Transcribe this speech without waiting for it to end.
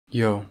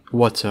Yo,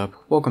 what's up?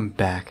 Welcome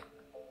back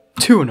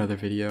to another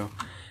video.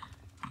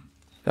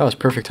 That was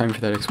perfect time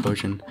for that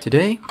explosion.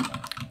 Today,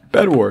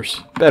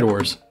 bedwars.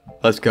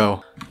 Let's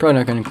go. Probably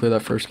not gonna include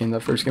that first game.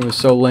 That first game was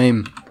so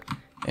lame,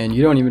 and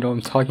you don't even know what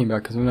I'm talking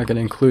about because I'm not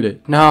gonna include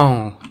it.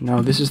 No,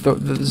 this is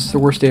the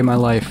worst day of my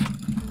life.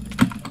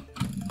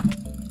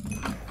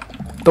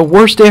 The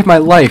worst day of my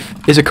life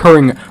is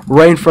occurring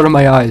right in front of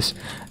my eyes.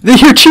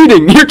 You're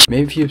cheating!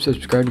 Maybe if you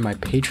subscribe to my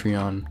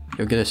Patreon,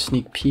 you'll get a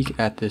sneak peek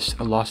at this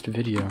lost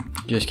video.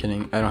 Just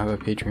kidding, I don't have a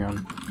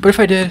Patreon. But if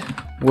I did,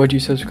 would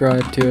you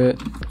subscribe to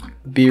it?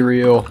 Be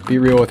real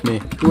with me.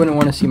 Who wouldn't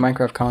want to see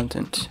Minecraft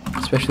content?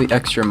 Especially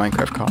extra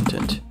Minecraft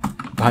content.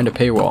 Behind a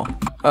paywall.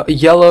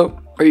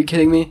 Yellow, are you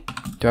kidding me?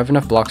 Do I have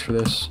enough blocks for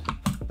this?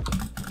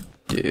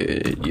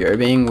 Dude, you're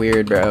being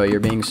weird, bro. You're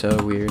being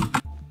so weird.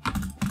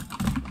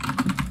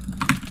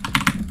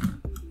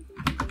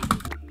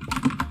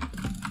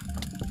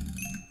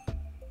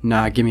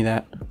 Nah, give me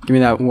that. Give me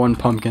that one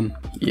pumpkin.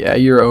 Yeah,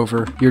 you're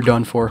over. You're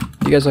done for.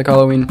 You guys like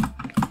Halloween?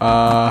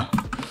 Kind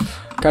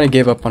of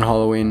gave up on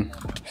Halloween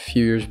a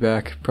few years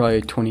back.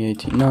 Probably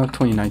 2018. No,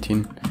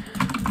 2019.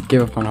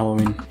 Gave up on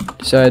Halloween.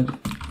 Decided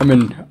I'm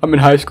in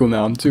high school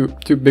now. I'm too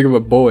big of a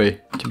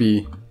boy to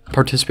be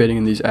participating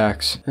in these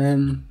acts.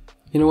 And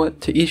you know what?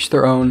 To each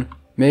their own.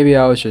 Maybe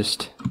I was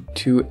just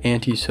too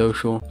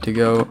antisocial to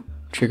go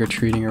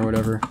trick-or-treating or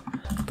whatever.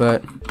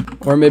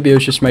 Or maybe it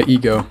was just my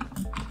ego.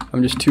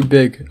 I'm just too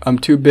big. I'm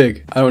too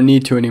big. I don't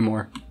need to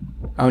anymore.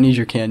 I don't need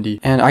your candy.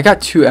 And I got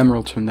 2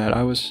 emeralds from that.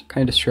 I was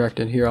kind of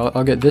distracted. Here,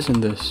 I'll get this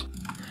and this.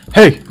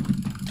 Hey!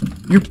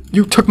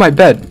 You took my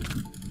bed!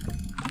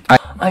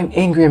 I'm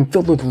angry. I'm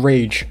filled with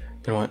rage.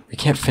 You know what? We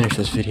can't finish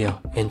this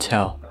video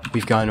until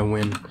we've gotten a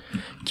win.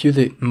 Cue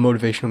the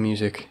motivational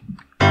music.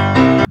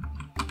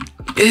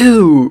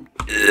 Ew!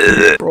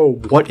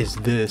 Bro, what is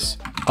this?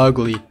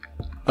 Ugly.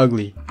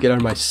 Get out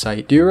of my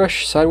sight. Do you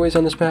rush sideways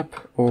on this map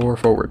or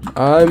forward?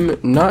 I'm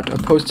not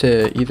opposed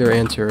to either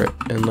answer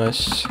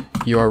unless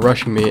you are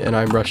rushing me and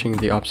I'm rushing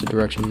the opposite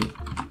direction.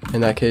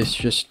 In that case,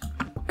 just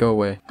go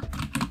away.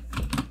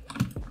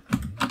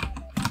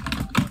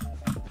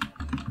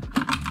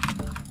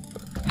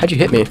 How'd you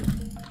hit me?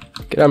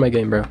 Get out of my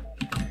game, bro.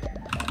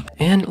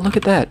 And look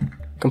at that.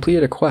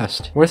 Completed a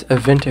quest. Worth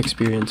event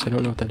experience. I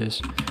don't know what that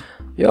is.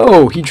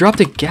 Yo, he dropped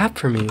a gap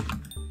for me.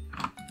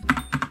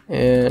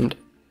 And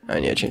I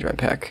need to change my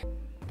pack.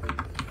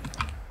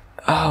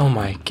 Oh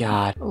my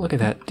god. Look at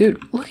that. Dude,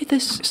 look at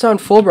this. It's not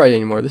Fulbright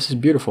anymore. This is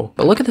beautiful.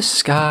 But look at the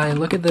sky.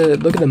 Look at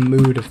the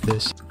mood of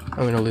this.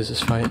 I'm gonna lose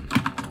this fight.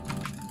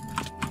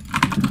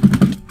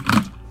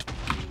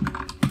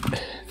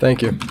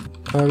 Thank you.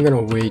 I'm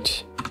gonna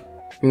wait.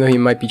 Even though he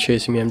might be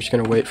chasing me, I'm just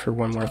gonna wait for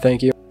one more.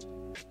 Thank you.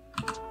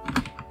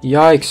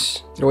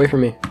 Yikes. Get away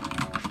from me.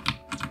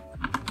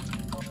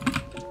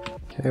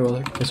 Okay, well,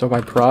 I guess I'll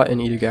buy Prot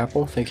and eat a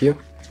apple. Thank you.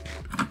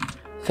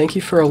 Thank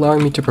you for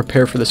allowing me to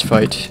prepare for this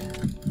fight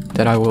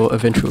that I will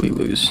eventually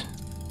lose.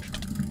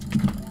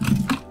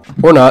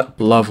 Or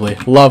not. Lovely.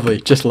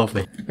 Just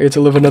lovely. I get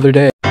to live another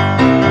day.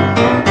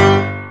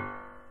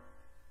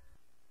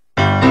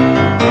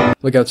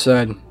 Look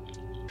outside.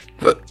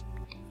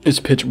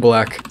 It's pitch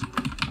black.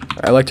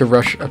 I like to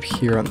rush up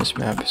here on this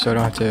map so I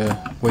don't have to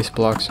waste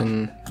blocks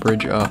and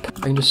bridge up.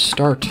 I can just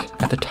start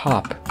at the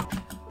top.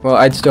 Well,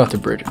 I'd still have to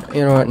bridge.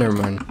 You know what? Never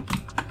mind.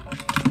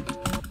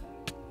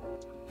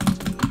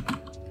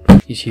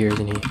 He's here,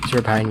 isn't he? He's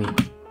right behind me.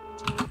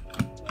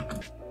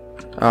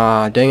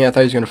 Ah, dang it, I thought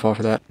he was gonna fall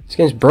for that. This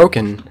game's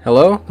broken.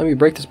 Hello? Let me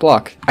break this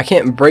block. I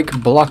can't break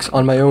blocks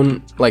on my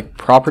own, like,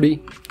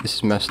 property. This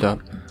is messed up.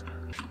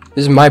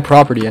 This is my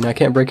property, and I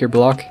can't break your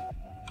block.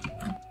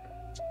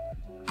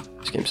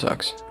 This game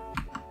sucks.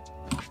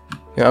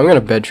 Yeah, I'm gonna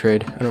bed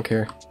trade. I don't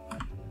care.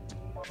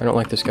 I don't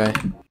like this guy.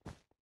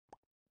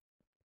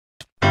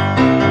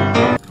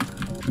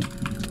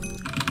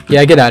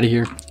 Yeah, get out of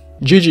here.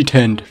 GG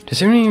 10.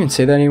 Does anyone even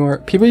say that anymore?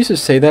 People used to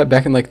say that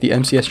back in like the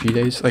MCSG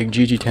days, like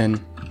GG 10.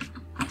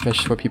 That's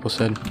just what people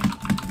said.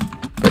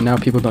 But now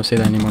people don't say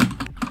that anymore.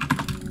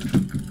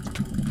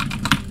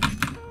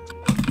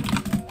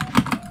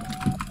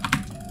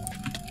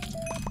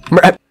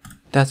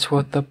 That's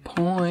what the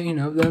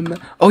point of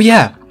the oh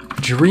yeah!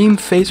 Dream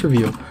face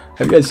reveal.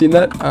 Have you guys seen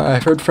that?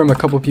 I've heard from a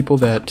couple people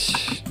that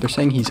they're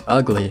saying he's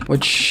ugly,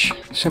 which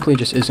simply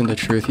just isn't the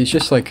truth. He's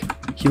just like,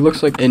 he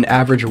looks like an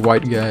average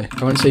white guy.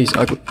 I wouldn't say he's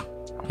ugly.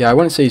 Yeah, I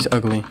wouldn't say he's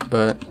ugly,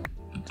 but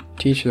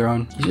to each their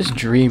own. He's just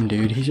dream,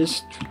 dude. He's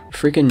just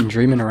freaking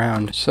dreaming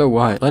around. So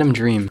what? Let him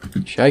dream.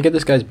 Should I get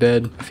this guy's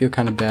bed? I feel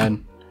kind of bad.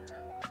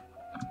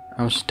 I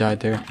almost died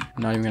there.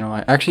 I'm not even gonna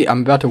lie. Actually,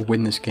 I'm about to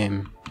win this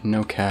game.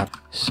 No cap.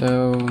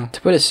 So,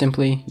 to put it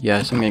simply,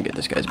 yes, I'm gonna get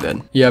this guy's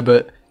bed. Yeah,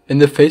 but in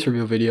the face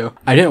reveal video,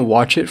 I didn't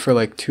watch it for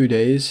like 2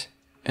 days,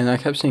 and I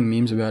kept seeing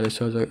memes about it,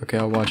 so I was like, okay,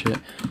 I'll watch it.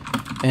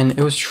 And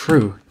it was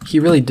true. He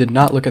really did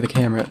not look at the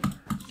camera,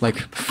 like,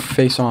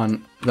 face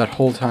on that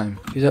whole time.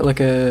 He's at like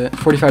a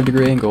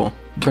 45-degree angle.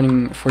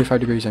 Turning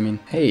 45 degrees, I mean.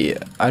 Hey,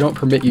 I don't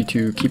permit you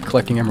to keep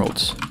collecting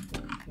emeralds.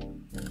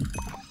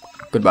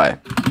 Goodbye.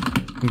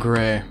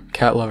 Gray.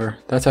 Cat Lover.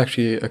 That's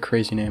actually a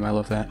crazy name. I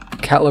love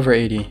that. Cat Lover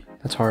 80.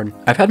 That's hard.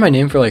 I've had my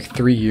name for like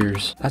 3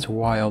 years. That's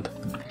wild.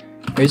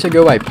 I used to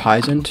go by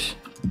Pisant,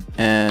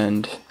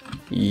 and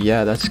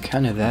yeah, that's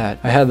kind of that.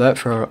 I had that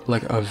for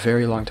like a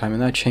very long time,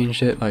 and I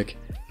changed it like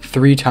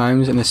 3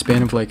 times in the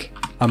span of like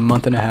a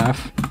month and a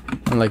half,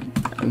 and like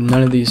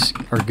none of these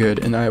are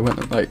good. And I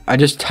went like, I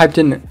just typed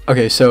in,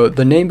 okay, so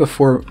the name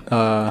before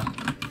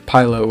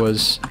Piluh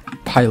was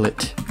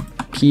Pilot,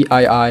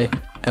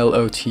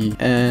 P-I-I-L-O-T,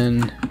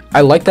 and I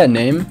like that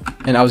name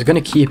and I was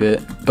gonna keep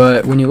it,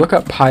 but when you look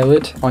up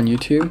Pilot on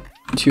YouTube,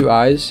 2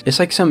 eyes, it's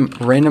like some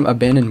random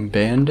abandoned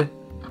band.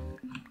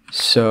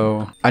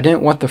 So I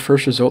didn't want the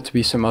first result to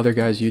be some other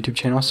guy's YouTube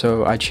channel,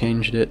 so I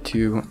changed it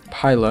to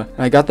Piluh. And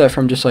I got that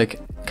from just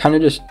like kind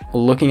of just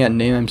looking at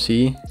name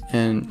MC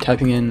and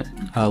typing in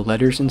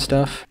letters and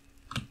stuff.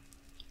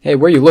 Hey,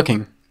 where are you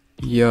looking?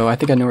 Yo, I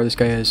think I know where this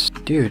guy is.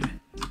 Dude.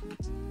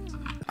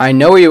 I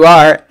know where you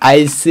are.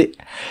 I see.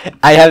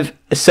 I have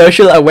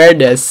social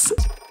awareness.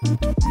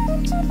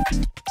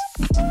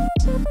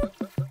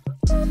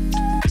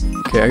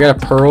 Okay, I got a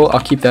pearl. I'll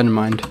keep that in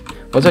mind.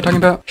 What was I talking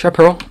about? Should I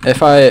pearl?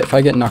 If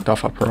I get knocked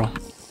off, I'll pearl.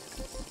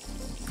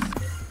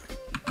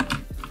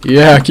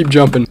 Yeah, keep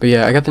jumping. But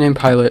yeah, I got the name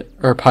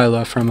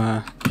Piluh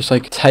from just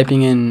like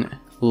typing in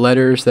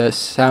letters that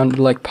sounded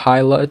like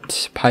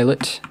pilot,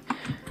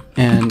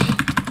 and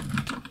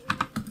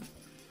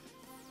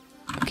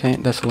okay,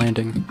 that's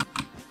landing.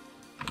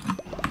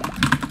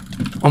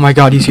 Oh my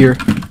god, he's here.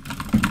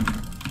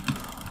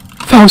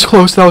 That was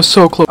close. That was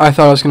so close. I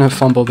thought I was gonna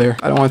fumble there.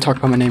 I don't want to talk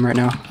about my name right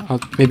now.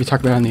 I'll maybe talk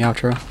about it in the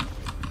outro.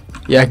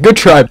 Yeah, good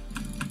try.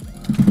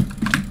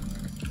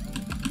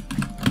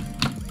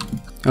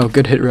 Oh,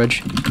 good hit, Reg.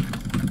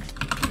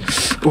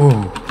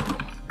 Ooh,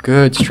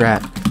 good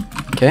strat.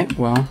 Okay,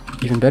 well,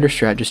 even better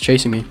strat, just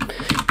chasing me.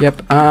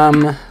 Yep,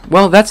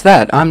 well, that's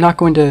that. I'm not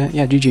going to,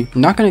 yeah, GG.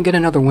 I'm not going to get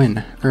another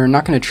win, or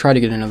not going to try to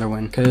get another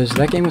win, because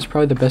that game was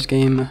probably the best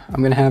game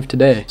I'm going to have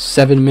today.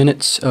 7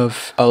 minutes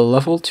of a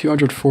level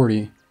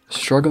 240,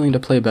 struggling to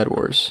play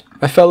bedwars.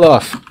 I fell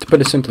off, to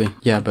put it simply.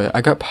 Yeah, but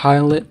I got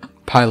Piluh.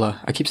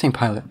 I keep saying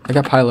Pilot. I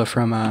got Piluh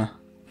from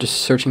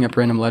just searching up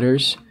random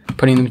letters,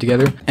 putting them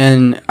together,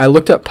 and I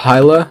looked up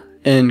Piluh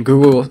in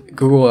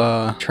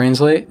Google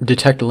Translate,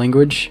 detect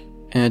language,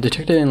 and it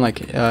detected in like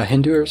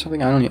Hindu or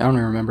something. I don't even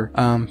remember.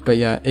 But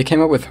yeah, it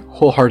came up with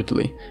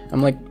wholeheartedly.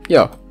 I'm like,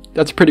 yo,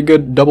 that's a pretty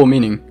good double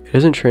meaning. It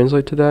doesn't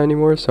translate to that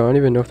anymore, so I don't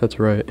even know if that's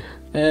right.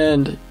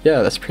 And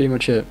yeah, that's pretty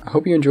much it. I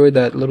hope you enjoyed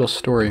that little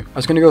story. I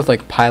was gonna go with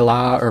like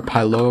Pilah or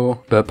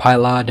Piloh, but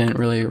Pilah didn't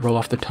really roll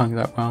off the tongue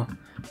that well,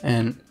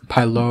 and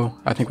Piloh,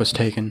 I think, was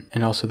taken,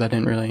 and also that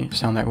didn't really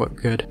sound that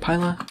good.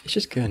 Piluh, it's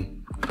just good,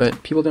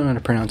 but people don't know how to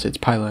pronounce it. It's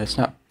Piluh, it's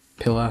not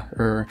Pilah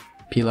or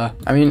Pilah.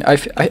 I mean, I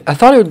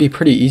thought it would be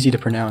pretty easy to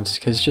pronounce,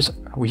 because it's just,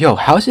 yo,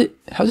 how's the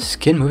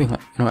skin moving? Like,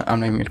 you know what, I'm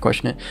not even gonna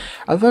question it.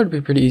 I thought it would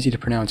be pretty easy to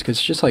pronounce, because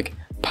it's just like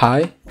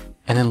pi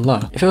and then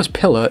la. If it was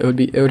Piluh,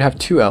 it would have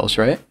 2 L's,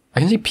 right?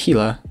 I can see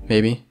Pilah,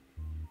 maybe,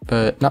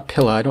 but not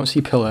Piluh. I don't see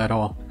Piluh at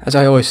all. As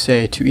I always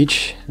say, to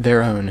each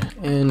their own.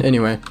 And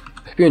anyway,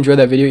 hope you enjoyed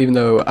that video, even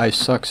though I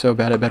suck so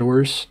bad at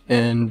bedwars,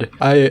 and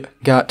I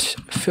got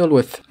filled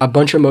with a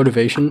bunch of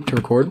motivation to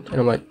record, and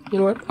I'm like, you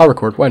know what, I'll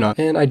record, why not?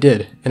 And I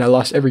did, and I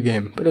lost every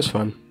game, but it was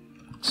fun.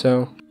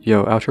 So,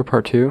 yo, outro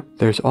part 2.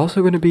 There's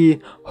also going to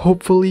be,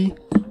 hopefully,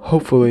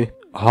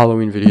 a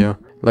Halloween video,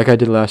 like I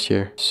did last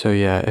year. So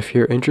yeah, if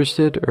you're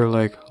interested, or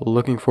like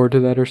looking forward to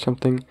that or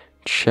something,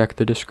 check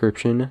the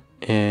description,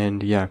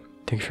 and yeah,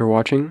 thanks for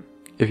watching.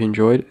 If you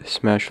enjoyed,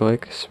 smash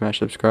like, smash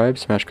subscribe,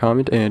 smash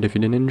comment, and if you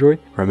didn't enjoy,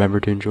 remember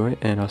to enjoy,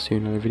 and I'll see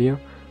you in another video,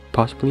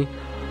 possibly.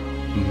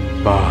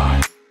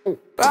 Bye. They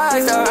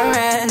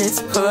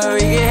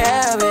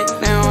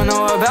don't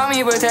know about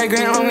me, but that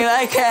green on me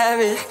like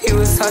habit. He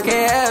was talking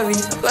heavy,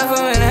 left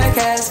him in a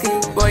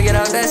casket. Boy, get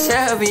out that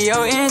Shelby,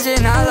 your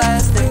engine not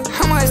lasting.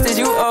 How much did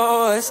you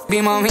owe us?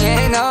 Beam on me,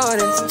 ain't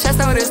noticed. Chest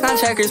notice, not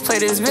checkers, play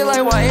this bit like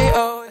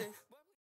YAO.